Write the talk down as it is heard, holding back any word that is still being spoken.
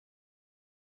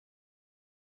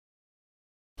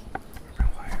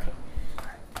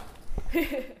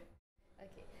Okay.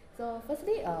 So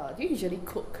firstly, do you usually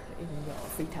cook in your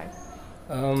free time?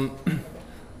 Um,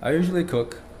 I usually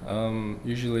cook.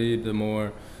 Usually the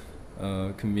more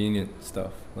convenient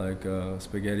stuff like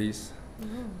spaghettis,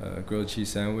 grilled cheese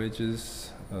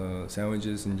sandwiches,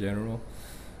 sandwiches in general.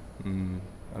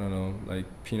 I don't know, like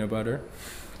peanut butter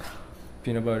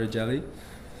jelly,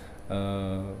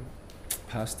 uh,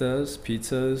 pastas,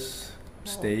 pizzas,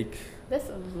 steak. That's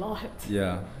a lot.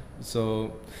 Yeah.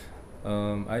 So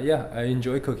I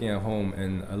enjoy cooking at home,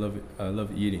 and I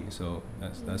love eating. So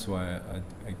that's why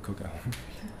I cook at home.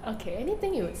 Okay,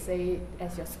 anything you would say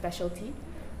as your specialty?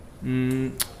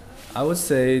 I would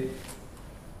say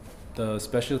the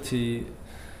specialty,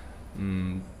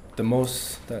 the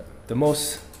most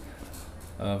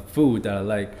food that I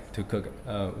like to cook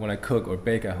when I cook or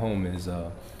bake at home is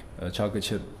chocolate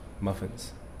chip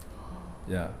muffins.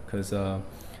 Yeah, because I've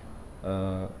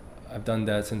done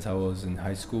that since I was in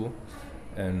high school,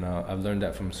 and I've learned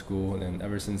that from school, and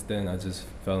ever since then I just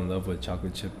fell in love with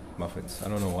chocolate chip muffins. I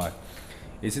don't know why.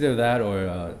 It's either that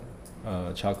or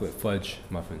chocolate fudge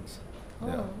muffins.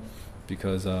 Yeah, Oh.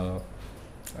 because I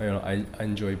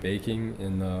enjoy baking,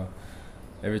 and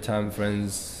every time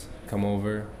friends come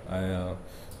over, I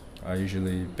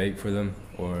usually bake for them,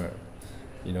 or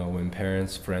when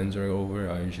parents friends are over,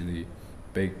 I usually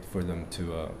bake for them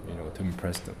to to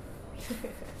impress them.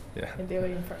 Yeah. And they were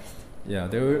impressed. Yeah,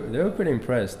 they were pretty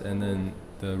impressed, and then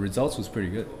the results was pretty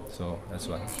good, so that's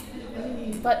why.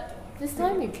 But this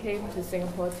time you came to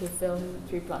Singapore to film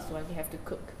 3+1, you have to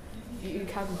cook. You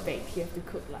can't bake, you have to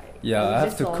cook like. Yeah, you I have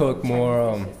just to saw cook some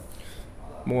more Chinese dishes.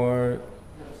 more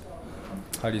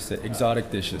how do you say, exotic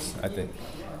dishes, I think,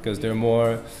 because they're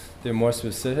more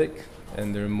specific,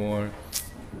 and they're more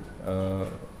the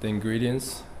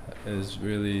ingredients is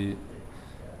really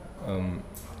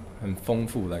很丰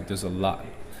富, like there's a lot,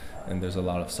 and there's a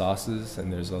lot of sauces,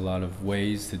 and there's a lot of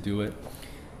ways to do it,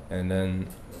 and then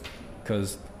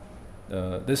because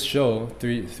this show,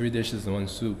 three dishes in one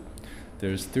soup,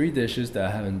 there's 3 dishes that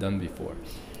I haven't done before,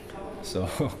 so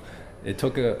it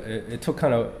took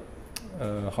kind of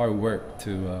hard work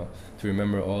to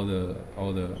remember all the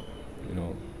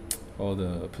all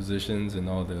the positions and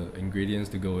all the ingredients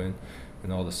to go in,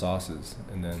 and all the sauces,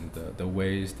 and then the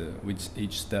ways, which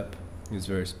each step is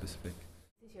very specific.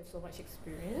 Since you have so much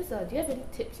experience, do you have any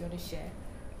tips you want to share?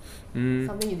 Mm,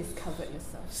 Something you discovered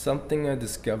yourself? something I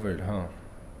discovered, huh?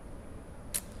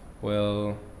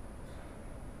 Well,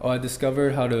 I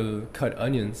discovered how to cut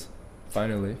onions,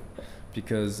 finally,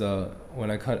 because when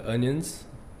I cut onions,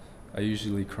 I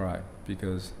usually cry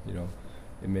because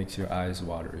it makes your eyes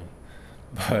watery.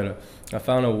 But I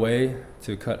found a way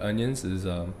to cut onions is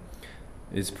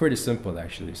it's pretty simple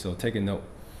actually. So take a note.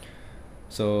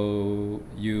 So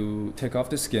you take off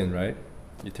the skin, right?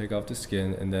 You take off the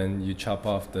skin, and then you chop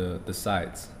off the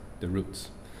sides, the roots.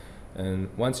 And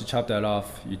once you chop that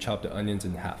off, you chop the onions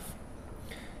in half.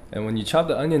 And when you chop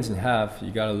the onions in half,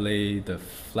 you gotta lay the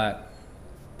flat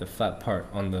part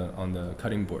on the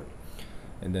cutting board,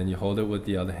 and then you hold it with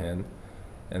the other hand.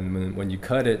 And when you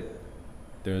cut it,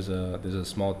 there's a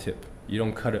small tip. You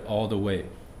don't cut it all the way.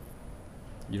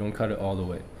 You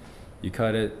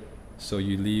cut it so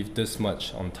you leave this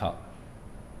much on top.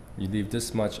 You leave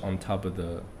this much on top of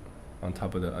the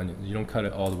onion. You don't cut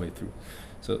it all the way through.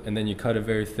 So, and then you cut it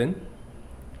very thin.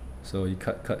 So you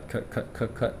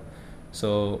cut.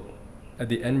 So at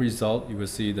the end result, you will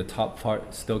see the top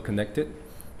part still connected,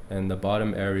 and the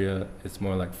bottom area is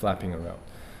more like flapping around.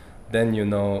 Then you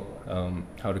know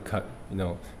how to cut,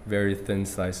 very thin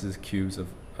slices, cubes of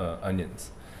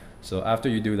onions. So after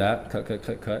you do that,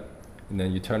 cut, and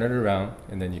then you turn it around,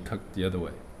 and then you cook the other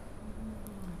way.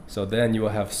 So then you will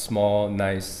have small,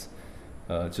 nice,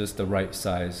 just the right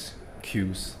size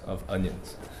cubes of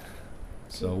onions.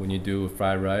 So when you do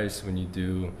fried rice, when you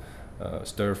do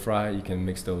stir fry, you can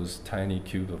mix those tiny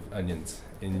cubes of onions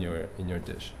in your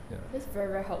dish. Yeah. That's very,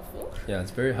 very helpful. Yeah,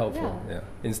 it's very helpful. Yeah.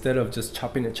 Instead of just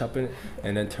chopping it,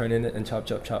 and then turning it and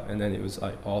chop, and then it was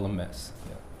like all a mess.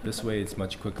 Yeah. This way, it's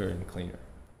much quicker and cleaner.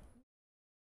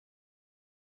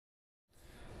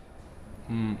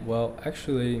 Well,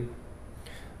 actually,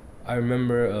 I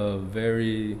remember a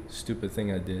very stupid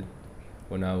thing I did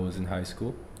when I was in high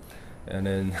school, and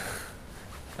then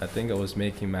I think I was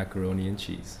making macaroni and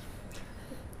cheese.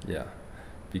 Yeah,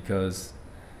 because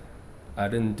I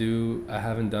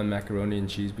haven't done macaroni and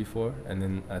cheese before, and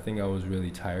then I think I was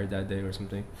really tired that day or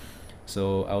something.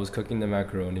 So I was cooking the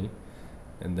macaroni,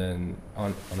 and then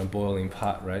on a boiling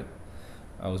pot, right?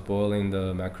 I was boiling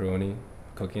the macaroni,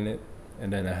 cooking it,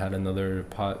 and then I had another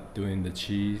pot doing the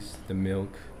cheese, the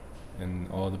milk, and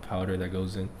all the powder that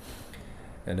goes in.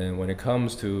 And then when it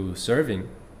comes to serving,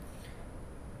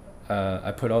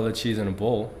 I put all the cheese in a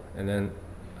bowl, and then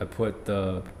I put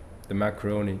the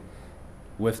macaroni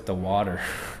with the water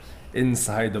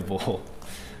inside the bowl.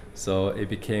 So it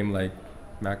became like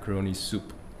macaroni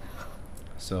soup.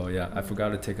 So yeah, I forgot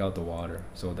to take out the water.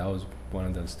 So that was one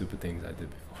of the stupid things I did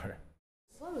before.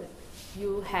 What would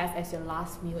you have as your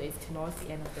last meal if tomorrow's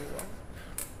the end of the world?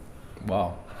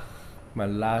 Wow, my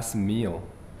last meal.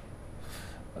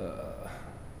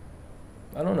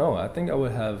 I don't know. I think I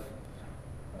would have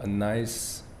a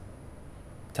nice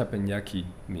teppanyaki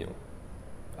meal.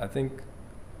 I think,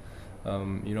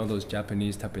 you know those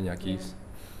Japanese teppanyakis?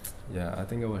 Yeah, I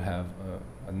think I would have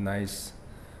a nice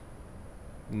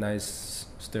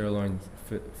sirloin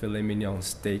filet mignon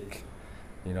steak,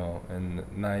 you know, and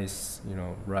nice, you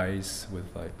know, rice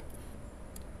with like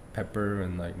pepper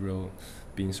and like real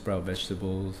bean sprout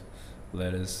vegetables,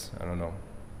 lettuce, I don't know,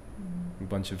 a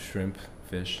bunch of shrimp,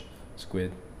 fish,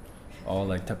 squid, all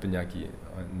like teppanyaki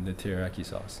and the teriyaki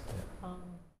sauce. Yeah.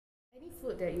 Any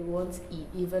food that you won't eat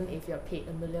even if you're paid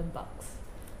 $1 million?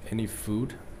 Any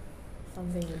food?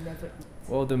 Something you never eat.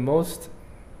 Well, the most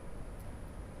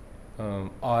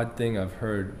odd thing I've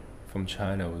heard from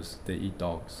China was they eat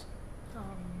dogs.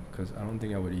 Because I don't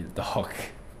think I would eat a dog.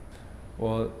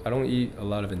 Well, I don't eat a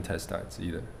lot of intestines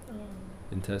either.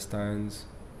 Intestines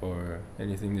or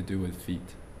anything to do with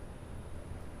feet.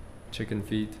 Chicken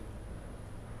feet,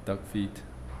 duck feet,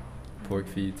 pork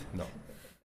feet, no.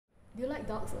 Do you like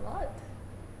dogs a lot?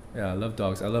 Yeah, I love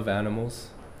dogs. I love animals.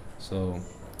 So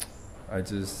I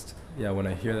just, yeah, when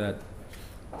I hear that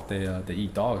they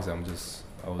eat dogs, I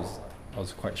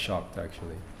was quite shocked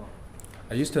actually.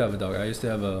 I used to have a dog. I used to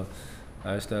have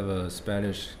a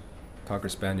Spanish Cocker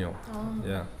Spaniel.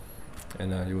 Yeah,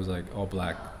 and he was like all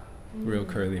black, real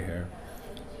curly hair.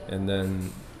 And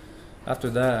then after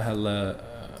that, I had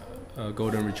a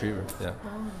golden retriever. Yeah,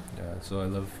 yeah. So I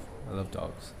love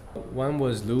dogs. One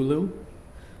was Lulu.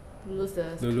 Lulu's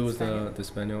the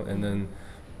spaniel, and then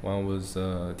one was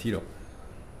Tito.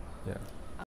 Yeah.